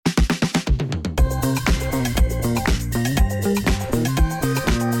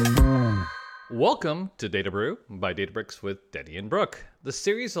Welcome to Data Brew by Databricks with Denny and Brooke. The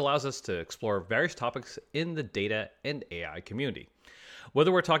series allows us to explore various topics in the data and AI community.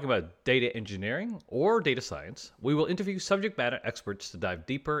 Whether we're talking about data engineering or data science, we will interview subject matter experts to dive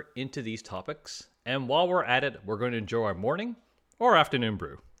deeper into these topics. And while we're at it, we're going to enjoy our morning or afternoon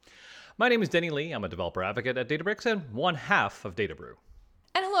brew. My name is Denny Lee. I'm a developer advocate at Databricks and one half of Data Brew.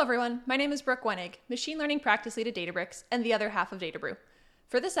 And hello, everyone. My name is Brooke Wenig, Machine Learning Practice Lead at Databricks and the other half of Data Brew.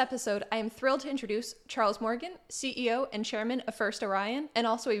 For this episode, I am thrilled to introduce Charles Morgan, CEO and Chairman of First Orion, and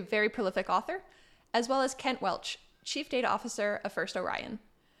also a very prolific author, as well as Kent Welch, Chief Data Officer of First Orion.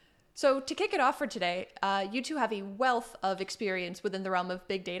 So to kick it off for today, you two have a wealth of experience within the realm of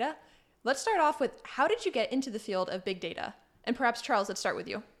big data. Let's start off with, how did you get into the field of big data? And perhaps, Charles, let's start with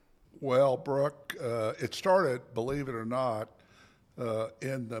you. Well, Brooke, it started, believe it or not,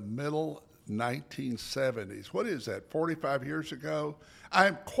 in the middle 1970s. What is that, 45 years ago?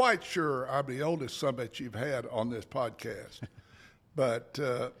 I'm quite sure I'm the oldest summit you've had on this podcast. But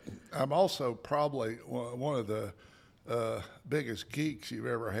I'm also probably one of the biggest geeks you've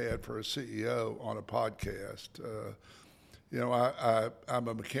ever had for a CEO on a podcast. I'm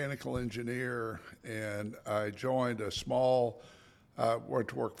a mechanical engineer, and I joined I went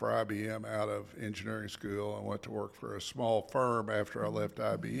to work for IBM out of engineering school. I went to work for a small firm after I left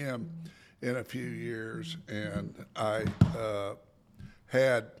IBM in a few years, and I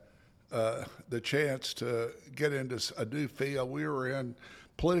had the chance to get into a new field. We were in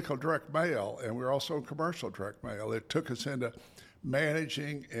political direct mail, and we were also in commercial direct mail. It took us into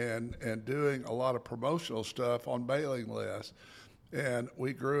managing and doing a lot of promotional stuff on mailing lists, and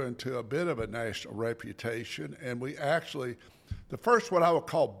we grew into a bit of a national reputation. And we actually, the first what I would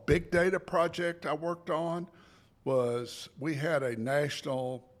call big data project I worked on was we had a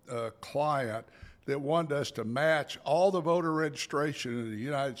national client that wanted us to match all the voter registration in the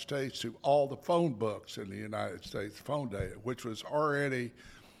United States to all the phone books in the United States, phone data, which was already,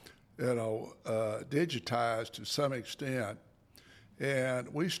 digitized to some extent. And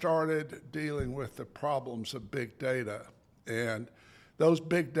we started dealing with the problems of big data. And those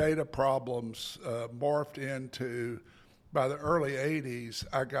big data problems morphed into, by the early 80s,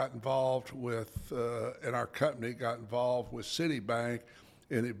 I got involved with, and our company got involved with Citibank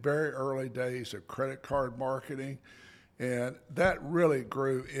in the very early days of credit card marketing. And that really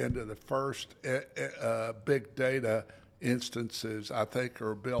grew into the first big data instances I think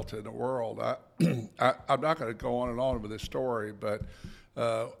are built in the world. I'm not going to go on and on with this story, but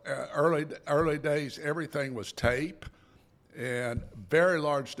early days, everything was tape and very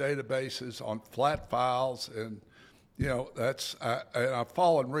large databases on flat files. And, I've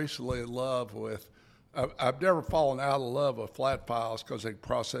fallen recently in love with, I've never fallen out of love with flat files because they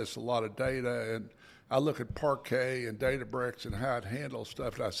process a lot of data. And I look at Parquet and Databricks and how it handles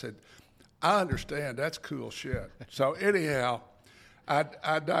stuff, and I said, I understand, that's cool shit. So anyhow, I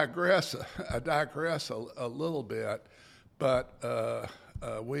digress a little bit, but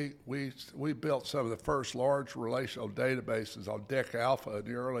we built some of the first large relational databases on Deck Alpha in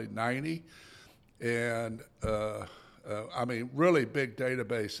the early 90s, and really big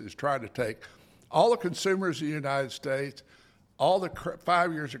databases, trying to take all the consumers in the United States, all the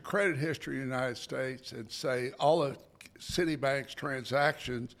 5 years of credit history in the United States, and say all the Citibank's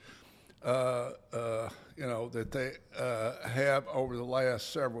transactions that they have over the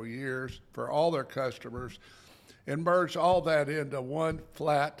last several years for all their customers, and merge all that into one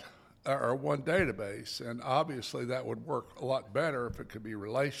flat or one database. And obviously that would work a lot better if it could be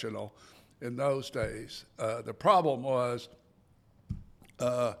relational in those days. The problem was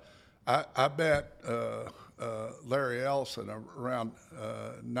I met Larry Ellison around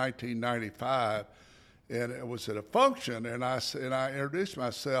 1995, and it was at a function, and I introduced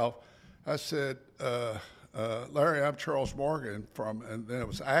myself. I said, Larry, I'm Charles Morgan and then it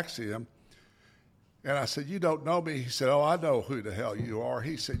was Axiom. And I said, you don't know me? He said, oh, I know who the hell you are.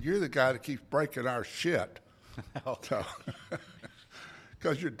 He said, you're the guy that keeps breaking our shit.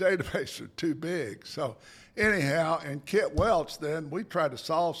 Because your databases are too big. So anyhow, and Kent Welch, then we tried to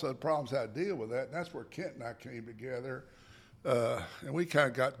solve some problems, how to deal with that. And that's where Kent and I came together. And we kind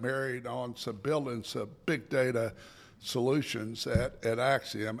of got married on building some big data solutions at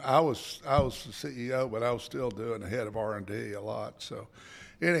Axiom. I was the CEO, but I was still doing the head of R&D a lot. So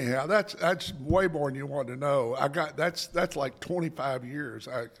anyhow, that's way more than you want to know. That's like 25 years.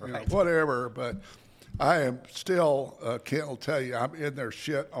 Whatever, but I am still, Kent will tell you, I'm in their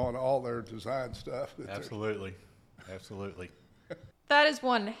shit on all their design stuff. Absolutely. That is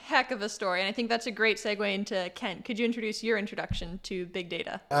one heck of a story, and I think that's a great segue into Kent. Could you introduce your introduction to big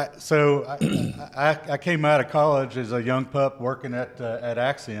data? I came out of college as a young pup working at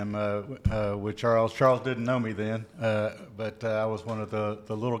Axiom with Charles. Charles didn't know me then, but I was one of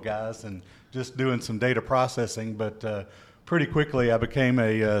the little guys and just doing some data processing. But pretty quickly, I became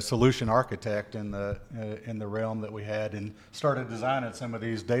a solution architect in the realm that we had and started designing some of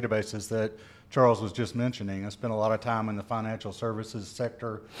these databases that Charles was just mentioning. I spent a lot of time in the financial services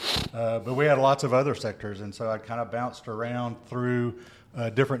sector, but we had lots of other sectors, and so I kind of bounced around through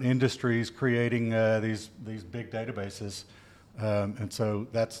different industries creating these big databases. And so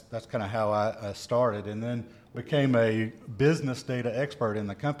that's kind of how I started, and then became a business data expert in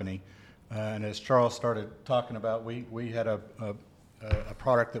the company. And as Charles started talking about, we had a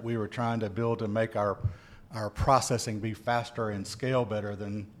product that we were trying to build to make our processing be faster and scale better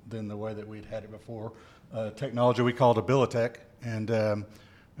than the way that we'd had it before. Technology we called Abilitech, and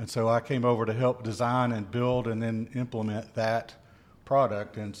so I came over to help design and build and then implement that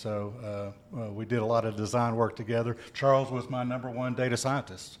product. And so we did a lot of design work together. Charles was my number one data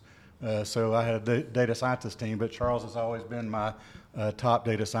scientist. So I had a data scientist team, but Charles has always been my top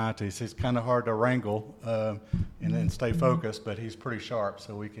data scientist. He's kind of hard to wrangle and stay focused, but he's pretty sharp,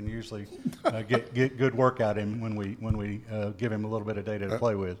 so we can usually get good work out of him when we give him a little bit of data to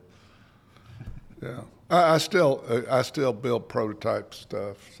play with. Yeah, I still build prototype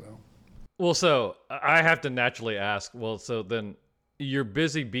stuff. So I have to naturally ask. Well, so then you're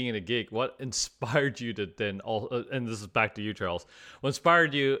busy being a geek. What inspired you to then and this is back to you, Charles. What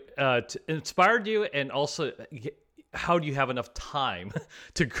inspired you and also how do you have enough time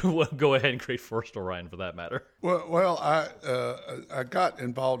to go ahead and create First Orion for that matter? Well, I got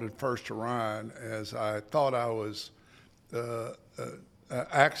involved in First Orion as I thought I was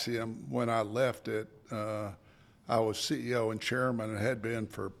Axiom. When I left it, I was CEO and chairman and had been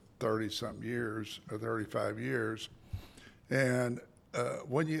for 30-something years or 35 years. And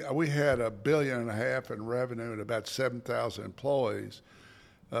we had $1.5 billion in revenue and about 7,000 employees.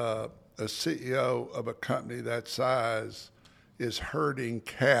 A CEO of a company that size is herding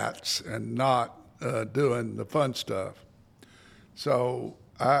cats and not doing the fun stuff. So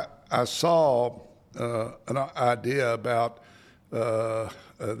I saw an idea about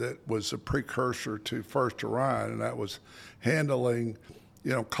that was a precursor to First Orion, and that was handling,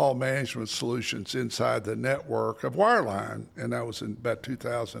 call management solutions inside the network of wireline, and that was in about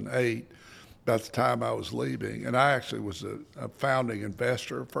 2008. About the time I was leaving, and I actually was a founding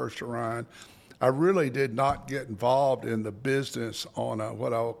investor of First Orion. I really did not get involved in the business on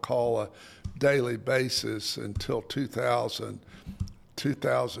what I would call a daily basis until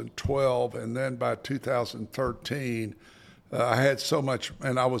 2012, and then by 2013, I had so much,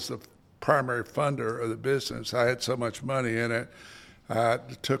 and I was the primary funder of the business. I had so much money in it, I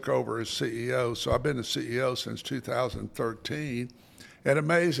took over as CEO. So I've been the CEO since 2013. And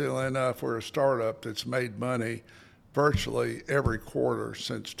amazingly enough, we're a startup that's made money virtually every quarter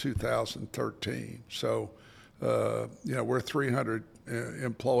since 2013. So, we're 300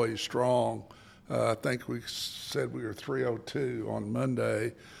 employees strong. I think we said we were 302 on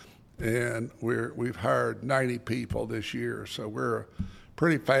Monday, and we've hired 90 people this year. So we're a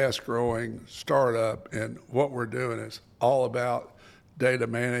pretty fast-growing startup, and what we're doing is all about data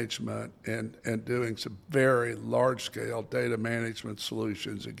management and doing some very large-scale data management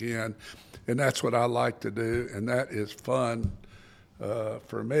solutions again. And that's what I like to do, and that is fun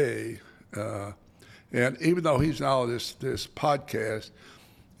for me. And even though he's now this podcast,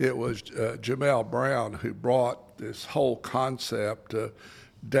 it was Jamel Brown who brought this whole concept of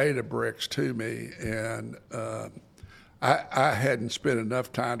Databricks to me, and I hadn't spent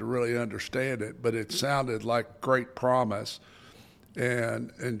enough time to really understand it, but it sounded like great promise.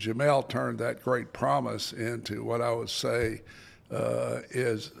 And Jamel turned that great promise into what I would say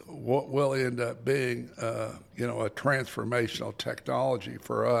is what will end up being, a transformational technology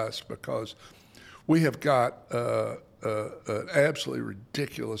for us, because we have got an absolutely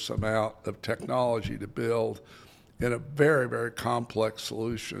ridiculous amount of technology to build in a very, very complex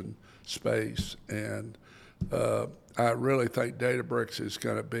solution space. And I really think Databricks is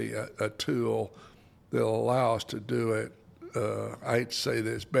going to be a tool that will allow us to do it. I hate to say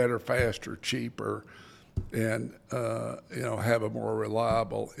this, better, faster, cheaper, and have a more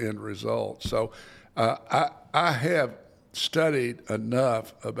reliable end result. So I have studied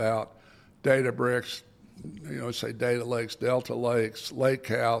enough about Databricks, say data lakes, Delta Lakes,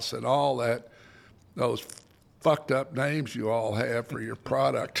 Lakehouse, and all that, those fucked up names you all have for your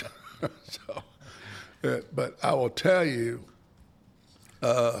product. But I will tell you,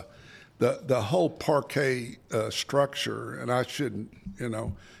 the whole Parquet structure, and I shouldn't,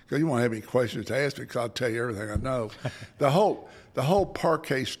 because you won't have any questions to ask me because I'll tell you everything I know. The whole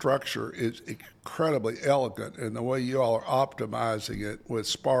Parquet structure is incredibly elegant, and the way you all are optimizing it with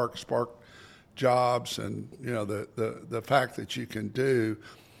Spark jobs, and the fact that you can do.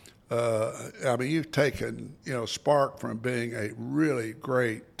 You've taken Spark from being a really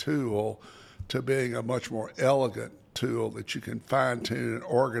great tool to being a much more elegant tool that you can fine tune and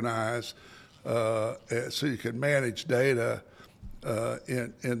organize, so you can manage data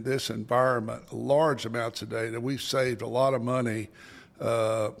in this environment, large amounts of data. We've saved a lot of money.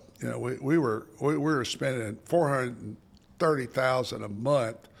 We were spending $430,000 a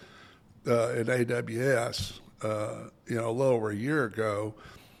month in AWS, a little over a year ago,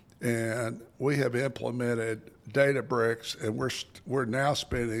 and we have implemented Databricks, and we're now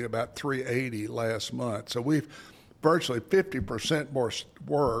spending about $380 last month. So we've virtually 50% more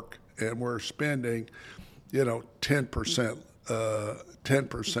work, and we're spending,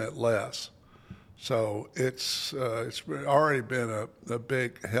 10% less. So it's already been a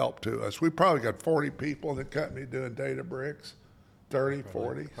big help to us. We probably got 40 people in the company doing Databricks, 30,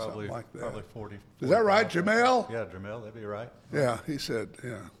 40, something like that. Probably 40. Is that right, Jamel? Yeah, Jamel, that'd be right. Yeah, he said,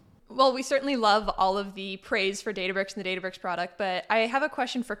 yeah. Well, we certainly love all of the praise for Databricks and the Databricks product, but I have a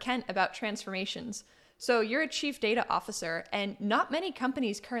question for Kent about transformations. So you're a chief data officer, and not many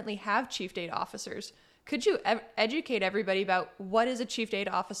companies currently have chief data officers. Could you educate everybody about what is a chief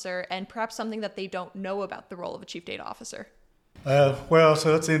data officer and perhaps something that they don't know about the role of a chief data officer? So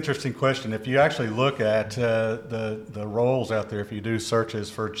that's an interesting question. If you actually look at the roles out there, if you do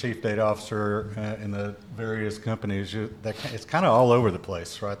searches for chief data officer in the various companies, it's kind of all over the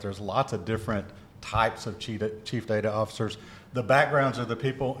place, right? There's lots of different types of chief data officers. The backgrounds of the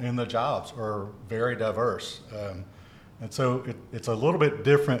people in the jobs are very diverse. And so it's a little bit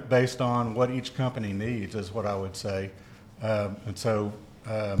different based on what each company needs, is what I would say. The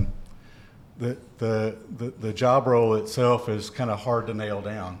job role itself is kind of hard to nail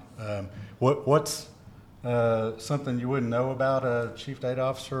down. What's something you wouldn't know about a chief data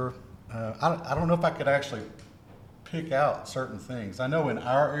officer? I don't know if I could actually pick out certain things. I know in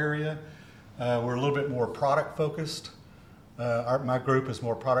our area, we're a little bit more product focused. My group is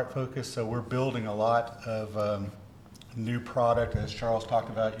more product focused, so we're building a lot of new product, as Charles talked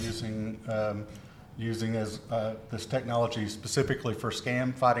about, using as this technology specifically for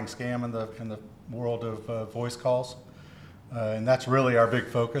fighting scam in the world of voice calls, and that's really our big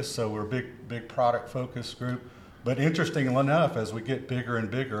focus. So we're a big product focused group. But interestingly enough, as we get bigger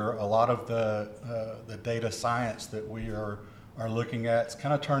and bigger, a lot of the data science that we are looking at is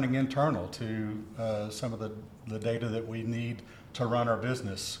kind of turning internal to some of the data that we need to run our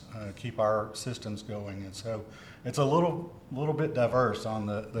business, keep our systems going, and so it's a little bit diverse on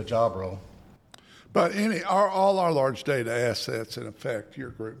the job role. But all our large data assets, in effect, your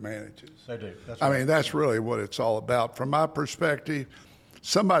group manages. They do. That's I right. mean, that's really what it's all about. From my perspective,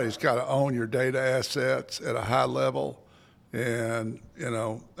 somebody's got to own your data assets at a high level. And, there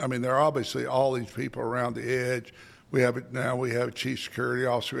are obviously all these people around the edge. We have a chief security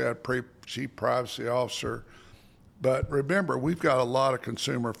officer, we have a chief privacy officer. But remember, we've got a lot of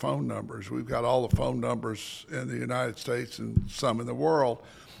consumer phone numbers. We've got all the phone numbers in the United States and some in the world.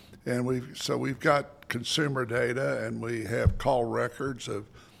 And we've got consumer data, and we have call records of,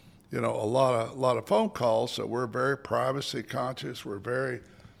 a lot of phone calls. So we're very privacy conscious. We're very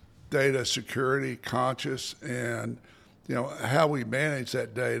data security conscious, and how we manage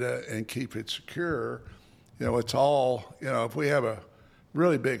that data and keep it secure. It's all if we have a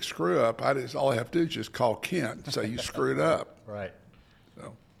really big screw up, all I have to do is just call Kent and say you screwed up. Right.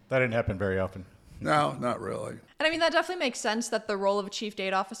 So That didn't happen very often. no, not really. And that definitely makes sense that the role of a chief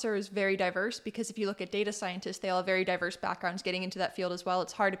data officer is very diverse, because if you look at data scientists, they all have very diverse backgrounds getting into that field as well.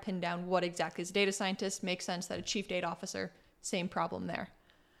 It's hard to pin down what exactly is a data scientist. Makes sense that a chief data officer, same problem there.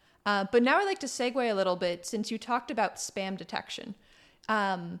 But now I'd like to segue a little bit, since you talked about spam detection.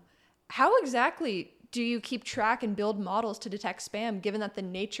 How exactly do you keep track and build models to detect spam, given that the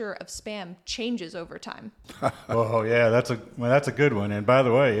nature of spam changes over time? Oh yeah, that's a good one. And by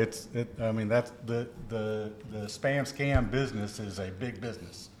the way, that's the spam scam business is a big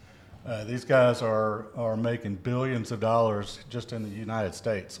business. These guys are making billions of dollars just in the United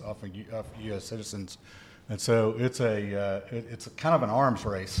States off of U.S. citizens, and so it's a kind of an arms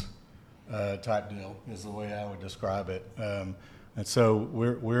race type deal is the way I would describe it. And so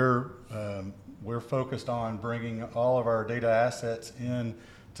we're focused on bringing all of our data assets in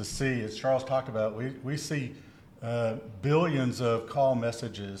to see, as Charles talked about, we see billions of call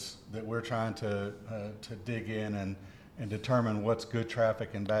messages that we're trying to dig in and determine what's good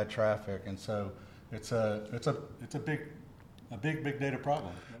traffic and bad traffic. And so it's a big data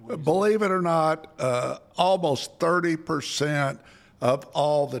problem. Believe it or not, almost 30% of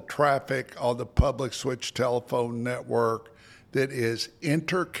all the traffic on the public switch telephone network that is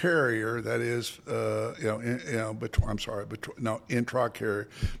inter-carrier, that is, intra-carrier,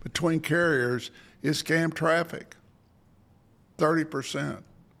 between carriers is scam traffic. 30%.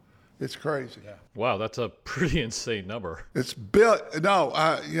 It's crazy. Yeah. Wow, that's a pretty insane number. It's what's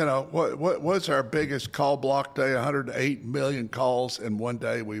our biggest call block day? 108 million calls in one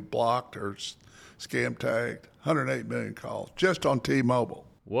day we blocked or scam tagged. 108 million calls just on T-Mobile.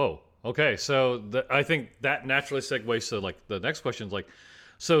 Whoa. Okay, so I think that naturally segues to like the next question is like,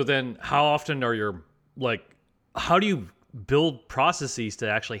 so then how often are your how do you build processes to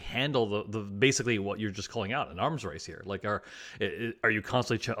actually handle the basically what you're just calling out, an arms race here? Like, are you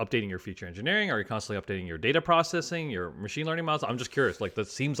constantly updating your feature engineering? Are you constantly updating your data processing, your machine learning models? I'm just curious. Like, that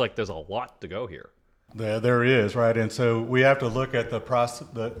seems like there's a lot to go here. There is, right? And so we have to look at the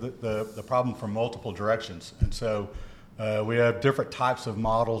problem from multiple directions. And so we have different types of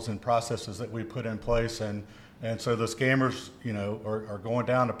models and processes that we put in place, and so the scammers, are going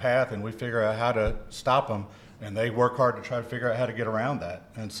down a path, and we figure out how to stop them, and they work hard to try to figure out how to get around that.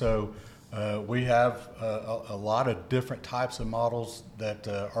 And so we have a lot of different types of models that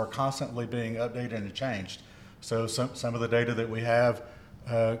are constantly being updated and changed. So some of the data that we have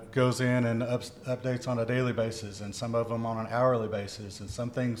goes in and updates on a daily basis, and some of them on an hourly basis, and some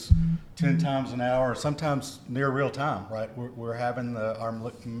things 10 times an hour, sometimes near real time, right? We're having our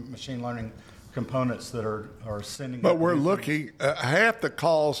machine learning components that are sending. But we're looking, half the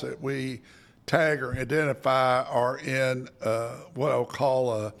calls that we tag or identify are in what I'll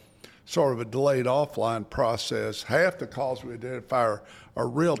call a sort of a delayed offline process. Half the calls we identify are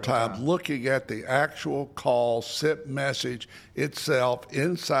real time, looking at the actual call, SIP message itself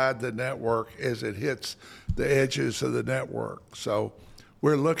inside the network as it hits the edges of the network. So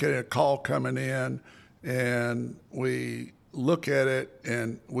we're looking at a call coming in, and we look at it,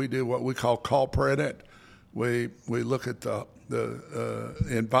 and we do what we call call print it. We look at the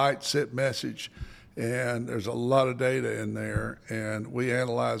invite SIP message, and there's a lot of data in there, and we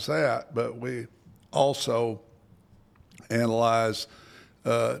analyze that, but we also analyze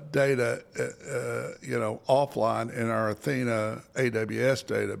data, offline in our Athena AWS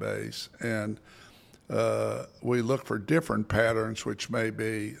database, and we look for different patterns, which may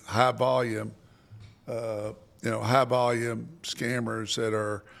be high volume scammers that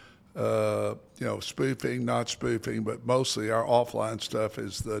are, spoofing, not spoofing, but mostly our offline stuff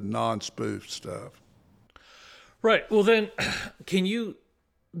is the non-spoof stuff. Right. Well, then, can you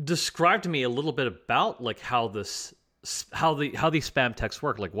describe to me a little bit about like how these spam texts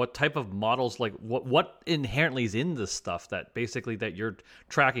work? Like, what type of models? Like, what inherently is in this stuff that basically that you're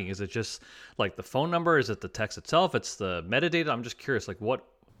tracking? Is it just like the phone number? Is it the text itself? It's the metadata. I'm just curious. Like, what?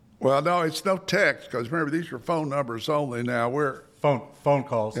 Well, no, it's no text, because remember, these are phone numbers only. Now we're phone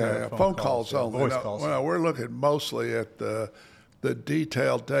calls. Phone calls only. Voice calls. Well, we're looking mostly at the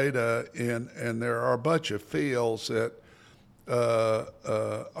detailed data, and there are a bunch of fields that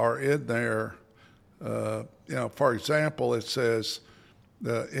are in there. For example, it says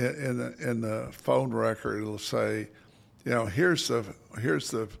in the phone record, it'll say, here's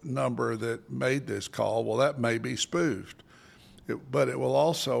the number that made this call. Well, that may be spoofed, but it will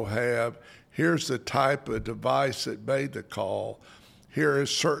also have, here's the type of device that made the call. Here is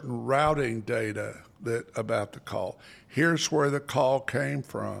certain routing data about the call. Here's where the call came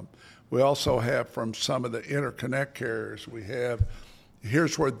from. We also have from some of the interconnect carriers,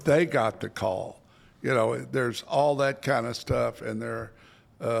 here's where they got the call. There's all that kind of stuff, and there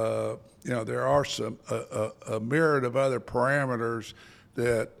are some a myriad of other parameters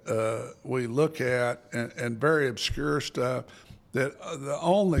that we look at, and very obscure stuff that the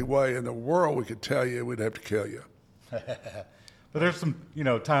only way in the world we could tell you, we'd have to kill you. But there's some,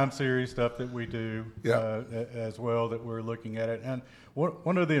 time series stuff that we do as well that we're looking at it. And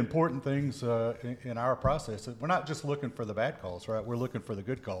one of the important things in our process is we're not just looking for the bad calls, right? We're looking for the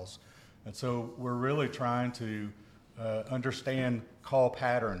good calls. And so we're really trying to understand call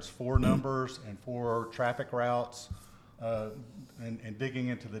patterns for numbers and for traffic routes, and digging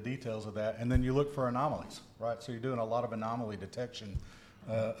into the details of that. And then you look for anomalies, right? So you're doing a lot of anomaly detection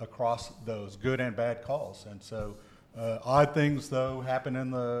across those good and bad calls. And so odd things, though, happen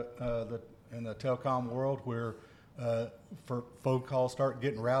in the telecom world where for phone calls start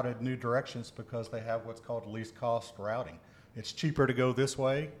getting routed new directions because they have what's called least cost routing. It's cheaper to go this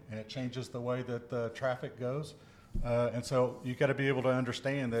way, and it changes the way that the traffic goes. And so you got to be able to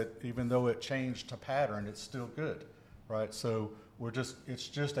understand that even though it changed to pattern, it's still good, right? So it's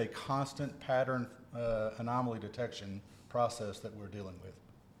just a constant pattern anomaly detection process that we're dealing with.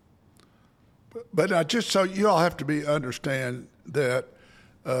 But just so you all have to understand that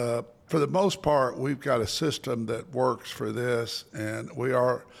for the most part, we've got a system that works for this, and we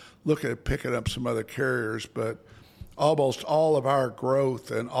are looking at picking up some other carriers, but almost all of our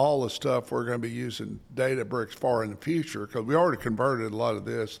growth and all the stuff we're going to be using Databricks for in the future, because we already converted a lot of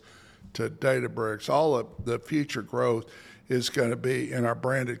this to Databricks. All of the future growth is going to be in our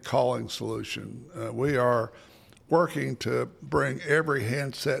branded calling solution. We are working to bring every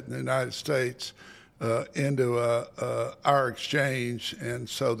handset in the United States into our exchange, and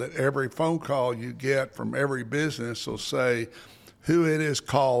so that every phone call you get from every business will say who it is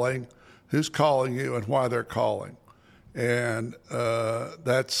calling, who's calling you, and why they're calling. And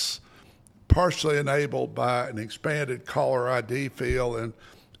that's partially enabled by an expanded caller ID field, and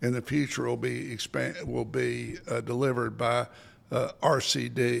in the future will be delivered by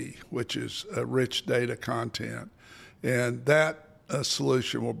RCD, which is rich data content. And that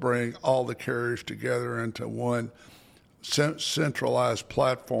solution will bring all the carriers together into one centralized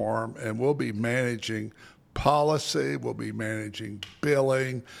platform, and we'll be managing policy, we'll be managing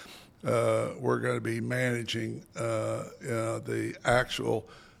billing, we're going to be managing the actual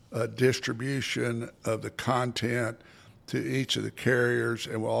distribution of the content to each of the carriers,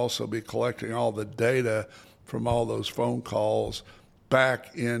 and we'll also be collecting all the data from all those phone calls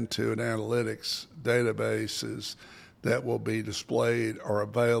back into an analytics databases that will be displayed or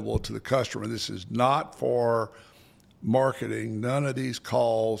available to the customer. This is not for marketing. None of these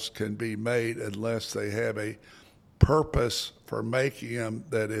calls can be made unless they have a purpose for making them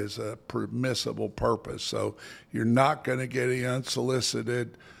that is a permissible purpose. So you're not going to get any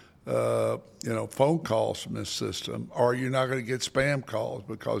unsolicited phone calls from this system, or you're not going to get spam calls,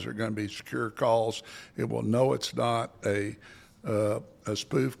 because they're going to be secure calls. It will know it's not a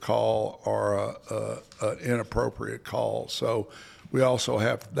spoof call or an inappropriate call. So we also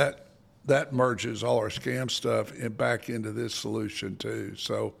have that merges all our scam stuff back into this solution too.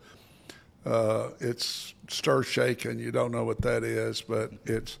 So it's stir shaking. You don't know what that is, but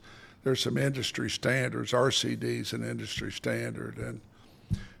there's some industry standards. RCD is an industry standard, and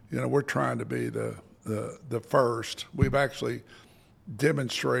we're trying to be the first. We've actually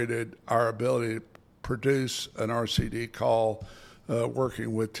demonstrated our ability to produce an RCD call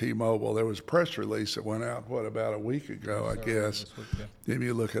working with T-Mobile. There was a press release that went out, about a week ago, I guess. If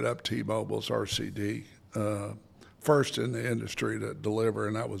you look it up, T-Mobile's RCD, first in the industry to deliver,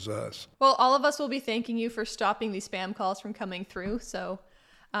 and that was us. Well, all of us will be thanking you for stopping these spam calls from coming through. So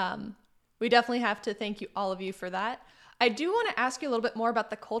we definitely have to thank all of you for that. I do want to ask you a little bit more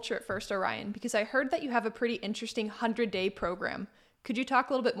about the culture at First Orion, because I heard that you have a pretty interesting 100-day program. Could you talk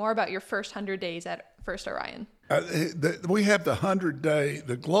a little bit more about your first 100 days at First Orion? We have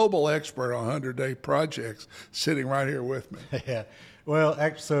the global expert on 100-day projects sitting right here with me. Yeah. Well,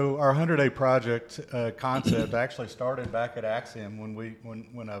 so our 100-day project concept actually started back at Axiom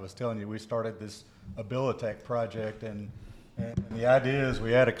when I was telling you we started this Abilitech project, and the idea is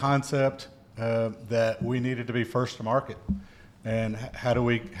we had a concept that we needed to be first to market, and how do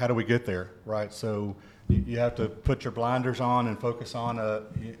we get there, right? So you have to put your blinders on and focus on an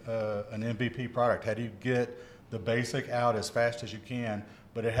MVP product. How do you get the basic out as fast as you can?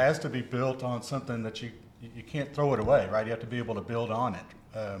 But it has to be built on something that you can't throw it away, right? You have to be able to build on it.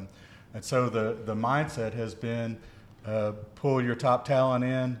 And so the mindset has been pull your top talent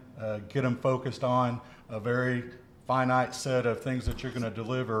in, get them focused on a very finite set of things that you're going to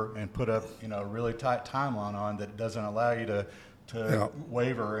deliver, and put a really tight timeline on that doesn't allow you to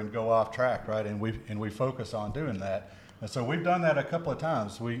waver and go off track, right? And we focus on doing that. And so we've done that a couple of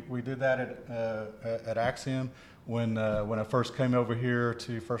times. We did that at Axiom when I first came over here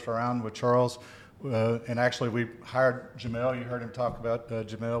to First Orion with Charles. And actually we hired Jamel. You heard him talk about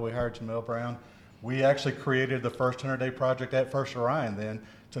Jamel. We hired Jamel Brown. We actually created the first 100-day project at First Orion then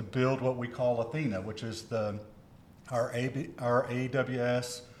to build what we call Athena, which is our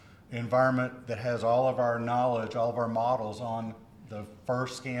AWS environment that has all of our knowledge, all of our models on the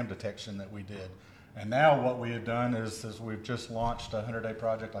first scam detection that we did. And now what we have done is we've just launched a 100-day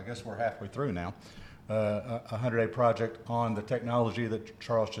project. I guess we're halfway through now. A 100-day project on the technology that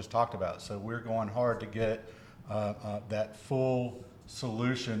Charles just talked about. So we're going hard to get that full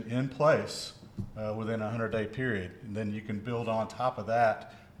solution in place within a 100-day period. And then you can build on top of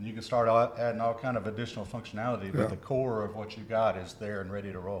that, and you can start adding all kind of additional functionality. But the core of what you got is there and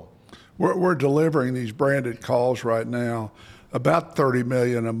ready to roll. We're delivering these branded calls right now, about 30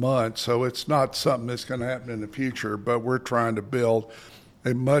 million a month. So it's not something that's going to happen in the future, but we're trying to build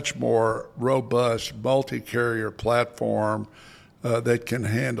a much more robust multi-carrier platform that can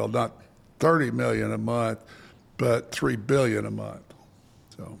handle not 30 million a month, but 3 billion a month.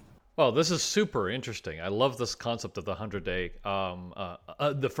 So. Well, this is super interesting. I love this concept of the 100-day,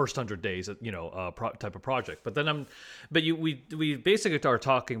 the first 100 days, type of project. But then we basically are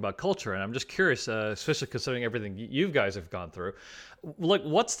talking about culture, and I'm just curious, especially considering everything you guys have gone through. Like,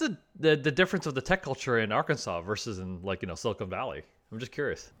 what's the difference of the tech culture in Arkansas versus in Silicon Valley? I'm just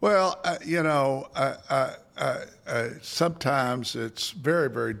curious. Well, sometimes it's very,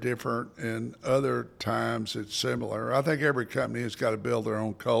 very different, and other times it's similar. I think every company has got to build their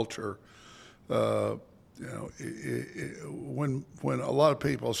own culture. When a lot of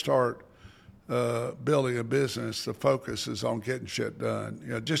people start building a business, the focus is on getting shit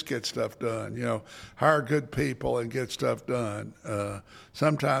done. Just get stuff done. Hire good people and get stuff done.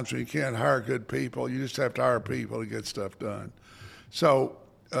 Sometimes when you can't hire good people, you just have to hire people to get stuff done. So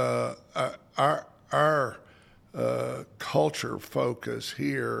our culture focus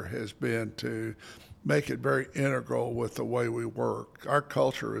here has been to make it very integral with the way we work. Our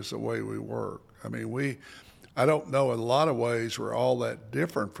culture is the way we work. I mean, I don't know, in a lot of ways we're all that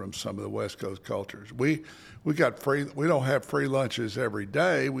different from some of the West Coast cultures. We don't have free lunches every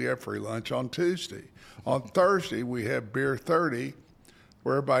day. We have free lunch on Tuesday. On Thursday we have Beer 30,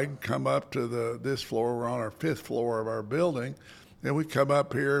 where everybody can come up to this floor. We're on our 5th floor of our building. Then we come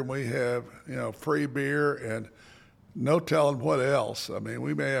up here and we have, free beer and no telling what else. I mean,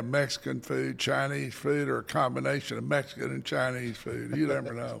 we may have Mexican food, Chinese food, or a combination of Mexican and Chinese food. You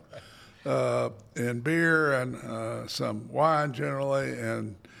never know. And beer and some wine generally.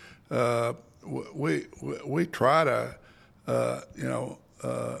 And we try to,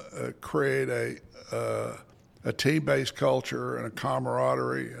 create a team-based culture and a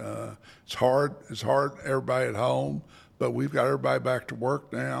camaraderie. It's hard. Everybody at home. But we've got everybody back to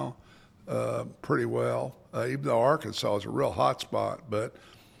work now pretty well, even though Arkansas is a real hot spot. But,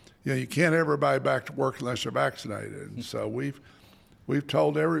 you can't have everybody back to work unless they're vaccinated. And so we've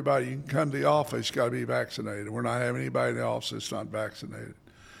told everybody, you can come to the office, you got to be vaccinated. We're not having anybody in the office that's not vaccinated.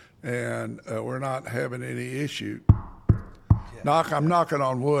 And we're not having any issue. I'm knocking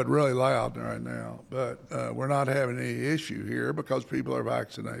on wood really loud right now. But we're not having any issue here because people are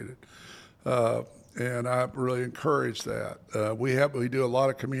vaccinated. And I really encourage that. We do a lot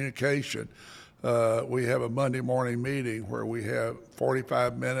of communication. We have a Monday morning meeting where we have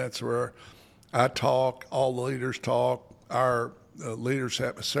 45 minutes where I talk, all the leaders talk. Our leaders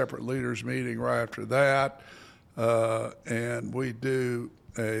have a separate leaders meeting right after that. And we do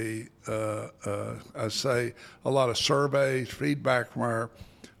a lot of surveys, feedback from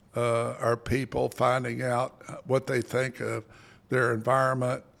our people, finding out what they think of their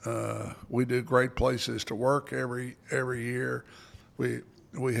environment. We do Great Places to Work every year. We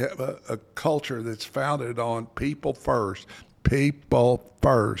have a culture that's founded on people first,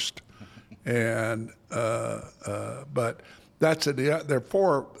 and but that's there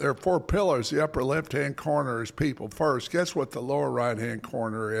are four pillars. The upper left hand corner is people first. Guess what the lower right hand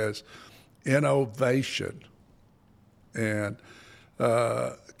corner is? Innovation, and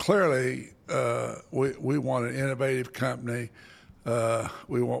clearly we want an innovative company.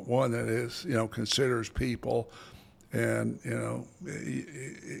 We want one that is, considers people, and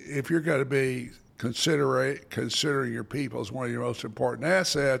if you're going to be considering your people as one of your most important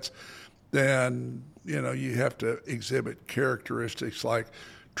assets, then you have to exhibit characteristics like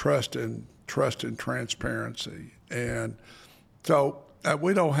trust and transparency. And so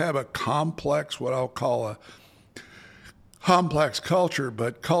we don't have a complex, what I'll call a complex culture,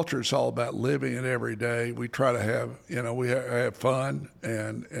 but culture is all about living it every day. We try to have, we have fun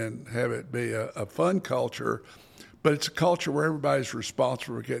and have it be a fun culture, but it's a culture where everybody's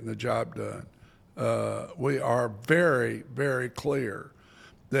responsible for getting the job done. We are very, very clear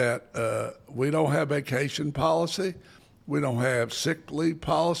that we don't have vacation policy, we don't have sick leave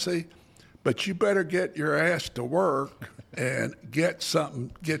policy, but you better get your ass to work and get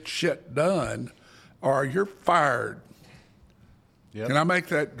shit done, or you're fired. Yep. Can I make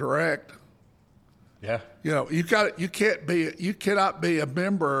that direct? Yeah. You cannot be a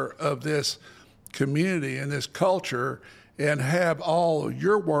member of this community and this culture and have all of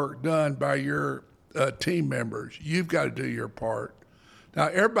your work done by your team members. You've got to do your part. Now,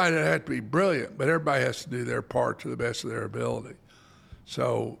 everybody doesn't have to be brilliant, but everybody has to do their part to the best of their ability.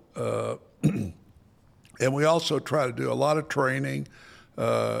 So, and we also try to do a lot of training.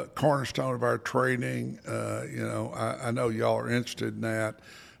 Cornerstone of our training, I know y'all are interested in that.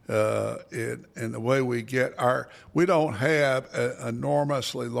 And the way we get we don't have an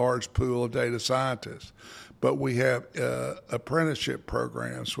enormously large pool of data scientists, but we have apprenticeship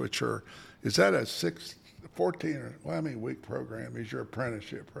programs, which are, is that a 14 or how many week program is your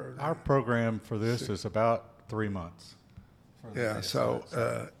apprenticeship program? Our program for this is about 3 months. Yeah, so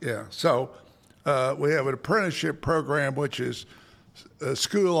we have an apprenticeship program, which is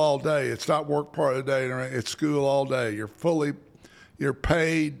school all day. It's not work part of the day. It's school all day. You're paid,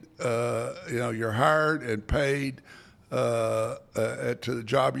 you're hired and paid to the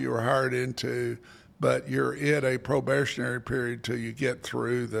job you were hired into, but you're in a probationary period till you get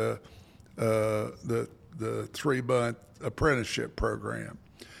through the 3-month apprenticeship program.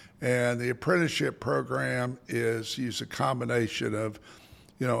 And the apprenticeship program use a combination of,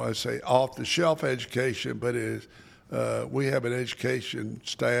 I say off-the-shelf education, but we have an education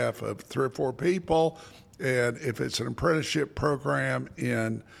staff of 3 or 4 people, and if it's an apprenticeship program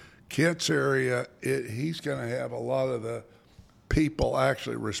in Kent's area, he's going to have a lot of the people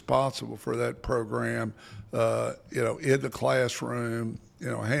actually responsible for that program, in the classroom,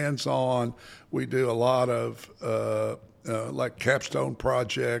 hands-on. We do a lot of like capstone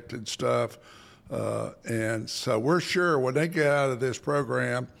project and stuff. And so we're sure when they get out of this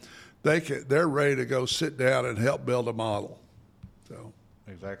program, they're ready to go sit down and help build a model. So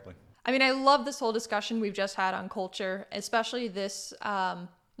Exactly. I mean, I love this whole discussion we've just had on culture, especially this,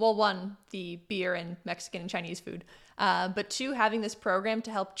 one, the beer and Mexican and Chinese food, but 2, having this program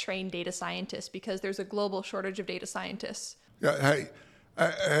to help train data scientists because there's a global shortage of data scientists. Yeah,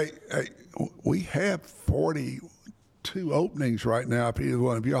 hey, we have 42 openings right now if either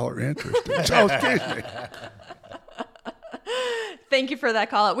one of y'all are interested. So, excuse me. Thank you for that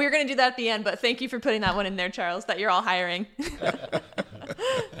call out. We were going to do that at the end, but thank you for putting that one in there, Charles, that you're all hiring.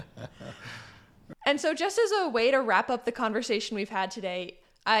 And so just as a way to wrap up the conversation we've had today,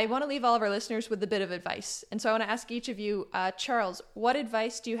 I want to leave all of our listeners with a bit of advice. And so I want to ask each of you, Charles, what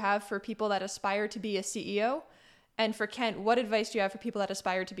advice do you have for people that aspire to be a CEO? And for Kent, what advice do you have for people that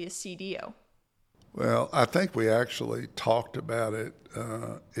aspire to be a CDO? Well, I think we actually talked about it,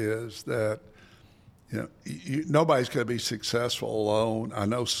 is that, nobody's going to be successful alone. I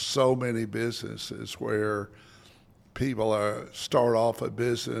know so many businesses where people start off a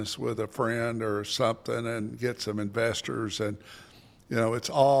business with a friend or something and get some investors, and it's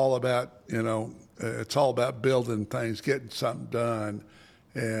all about building things, getting something done,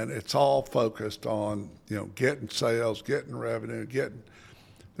 and it's all focused on getting sales, getting revenue,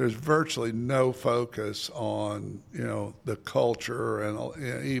 there's virtually no focus on the culture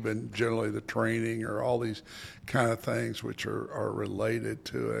and even generally the training or all these kind of things which are related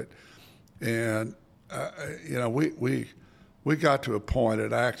to it. And we got to a point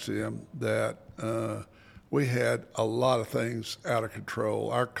at Axiom that we had a lot of things out of control.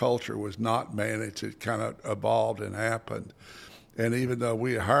 Our culture was not managed. It kind of evolved and happened. And even though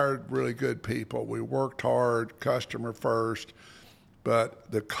we hired really good people, we worked hard, customer first, but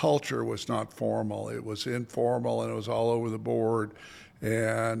the culture was not formal. It was informal, and it was all over the board.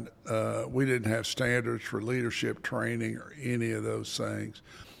 And we didn't have standards for leadership training or any of those things.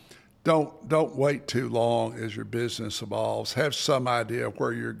 Don't wait too long as your business evolves. Have some idea of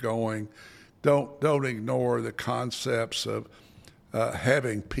where you're going. Don't ignore the concepts of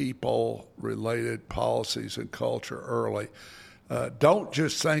having people-related policies and culture early. Don't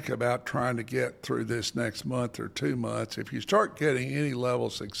just think about trying to get through this next month or 2 months. If you start getting any level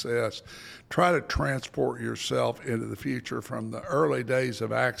of success, try to transport yourself into the future. From the early days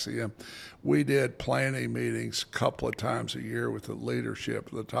of Axiom, we did planning meetings a couple of times a year with the leadership,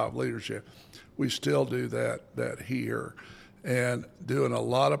 the top leadership. We still do that here. And doing a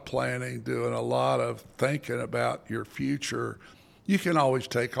lot of planning, doing a lot of thinking about your future. You can always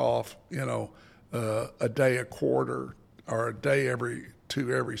take off, a day a quarter, or a day every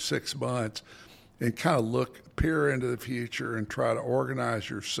 6 months, and kind of peer into the future and try to organize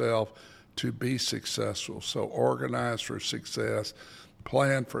yourself to be successful. So organize for success,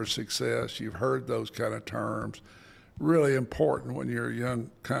 plan for success. You've heard those kind of terms. Really important when you're a young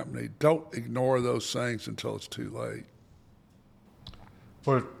company. Don't ignore those things until it's too late.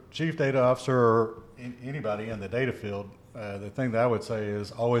 For a chief data officer or anybody in the data field, the thing that I would say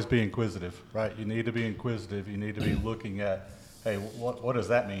is always be inquisitive, right? You need to be inquisitive. You need to be looking at, hey, what does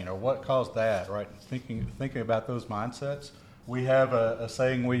that mean, or what caused that, right? Thinking about those mindsets. We have a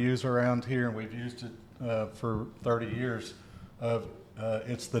saying we use around here, and we've used it for 30 years. Of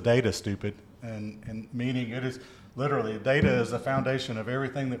it's the data, stupid, and meaning it is literally data is the foundation of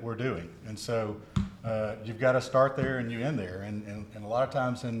everything that we're doing, and so you've got to start there and you end there, and a lot of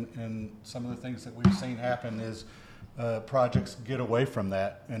times in some of the things that we've seen happen is. Projects get away from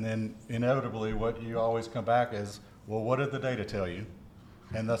that, and then inevitably what you always come back is, well, what did the data tell you?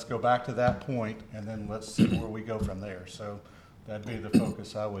 and let's go back to that point, and then let's see where we go from there. So that'd be the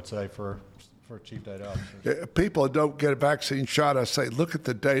focus, I would say, for chief data officers. People that don't get a vaccine shot, I say, look at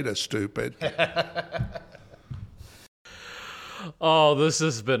the data, stupid. Oh, this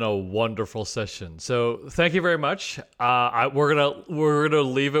has been a wonderful session. So thank you very much. We're gonna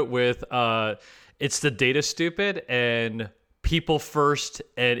leave it with it's the data stupid and people first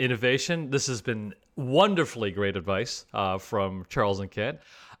and innovation. This has been wonderfully great advice from Charles and Kent.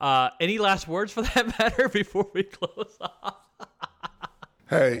 Any last words for that matter before we close off?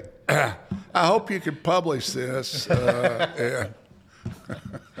 Hey, I hope you can publish this. And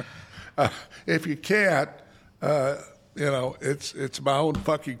if you can't, it's my own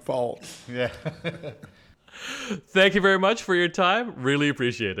fucking fault. Yeah. Thank you very much for your time. Really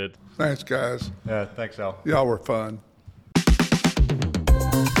appreciate it. Thanks, guys. Yeah, thanks, Al. Y'all were fun.